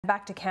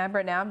Back to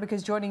Canberra now,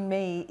 because joining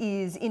me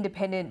is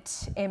Independent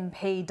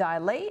MP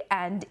Kylea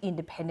and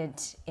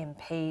Independent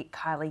MP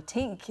Kylea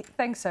Tink.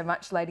 Thanks so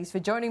much, ladies, for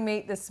joining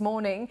me this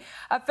morning.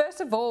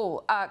 First of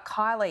all,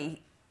 Kylea,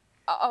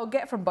 I'll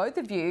get from both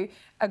of you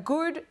a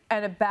good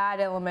and a bad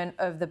element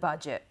of the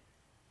budget.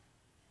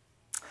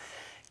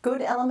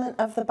 Good element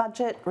of the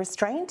budget,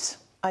 restraint.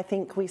 I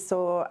think we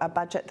saw a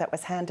budget that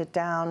was handed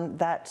down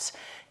that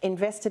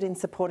invested in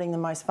supporting the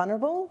most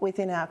vulnerable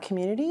within our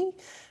community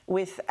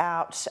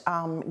without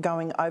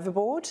going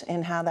overboard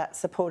in how that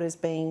support is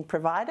being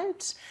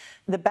provided.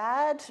 The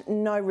bad,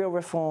 no real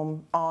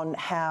reform on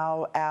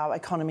how our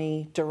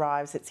economy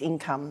derives its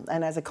income.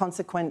 And as a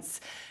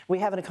consequence, we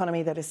have an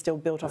economy that is still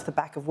built off the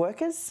back of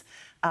workers,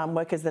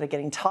 workers that are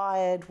getting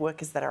tired,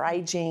 workers that are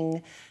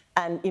ageing.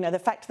 And, you know, the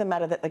fact of the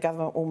matter that the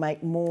government will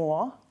make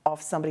more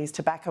off somebody's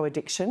tobacco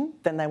addiction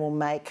than they will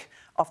make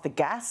off the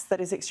gas that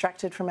is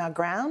extracted from our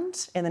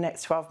ground in the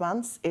next 12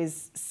 months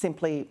is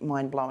simply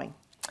mind-blowing.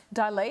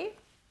 Kylea?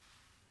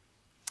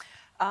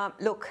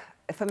 Look,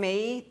 for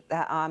me,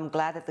 I'm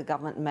glad that the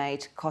government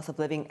made cost of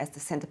living as the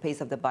centrepiece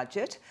of the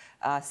budget.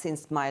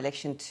 Since my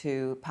election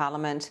to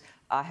Parliament,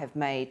 I have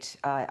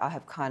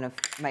kind of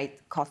made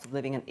cost of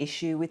living an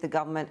issue with the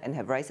government and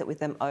have raised it with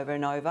them over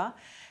and over.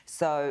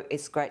 So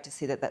it's great to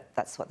see that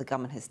that's what the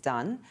government has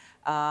done.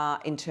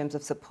 In terms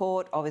of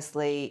support,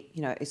 obviously,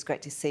 you know, it's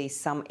great to see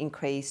some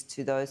increase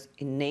to those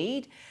in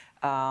need.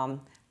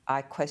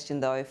 I question,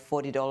 though,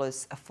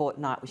 $40 a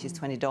fortnight, which is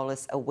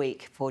 $20 a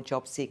week for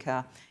job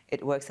seeker.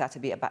 It works out to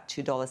be about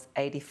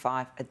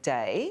 $2.85 a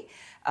day.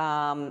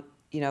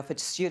 You know, for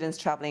students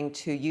travelling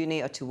to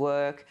uni or to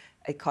work,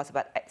 it costs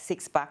about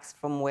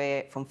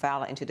 $6 from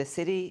Fowler into the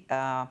city.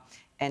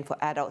 And for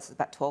adults, it's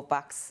about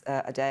 $12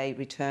 a day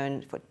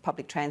return for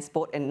public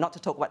transport, and not to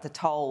talk about the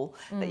toll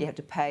that you have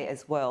to pay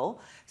as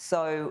well.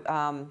 So,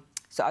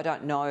 so I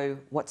don't know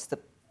what's the,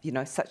 you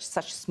know,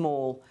 such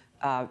small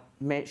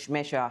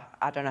measure.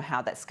 I don't know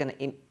how that's going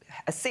to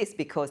assist,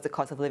 because the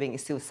cost of living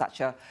is still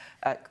such a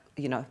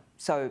you know,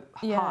 so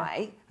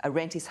high.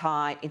 Rent is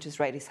high, interest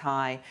rate is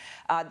high.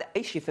 The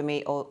issue for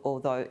me,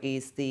 although,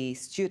 is the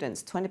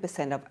students.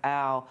 20% of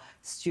our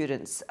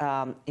students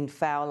in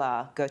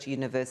Fowler go to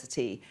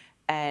university,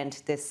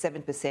 and there's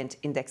 7%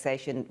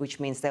 indexation, which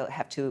means they'll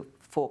have to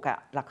fork out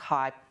like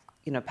high,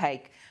 you know,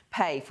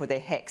 pay for their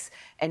HECS.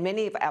 And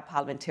many of our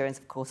parliamentarians,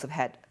 of course, have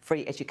had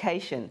free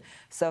education.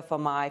 So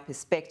from my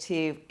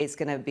perspective, it's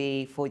going to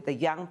be for the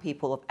young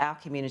people of our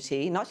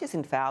community, not just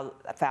in Fowler,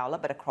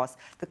 but across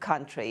the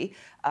country.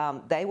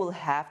 They will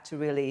have to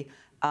really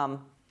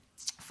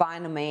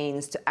find a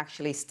means to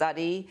actually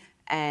study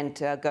and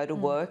go to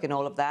work and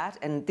all of that.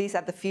 And these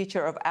are the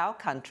future of our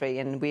country,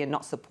 and we are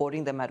not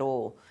supporting them at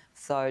all.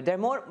 So there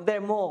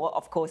are more,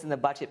 of course, in the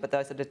budget, but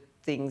those are the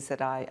things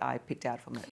that I picked out from it.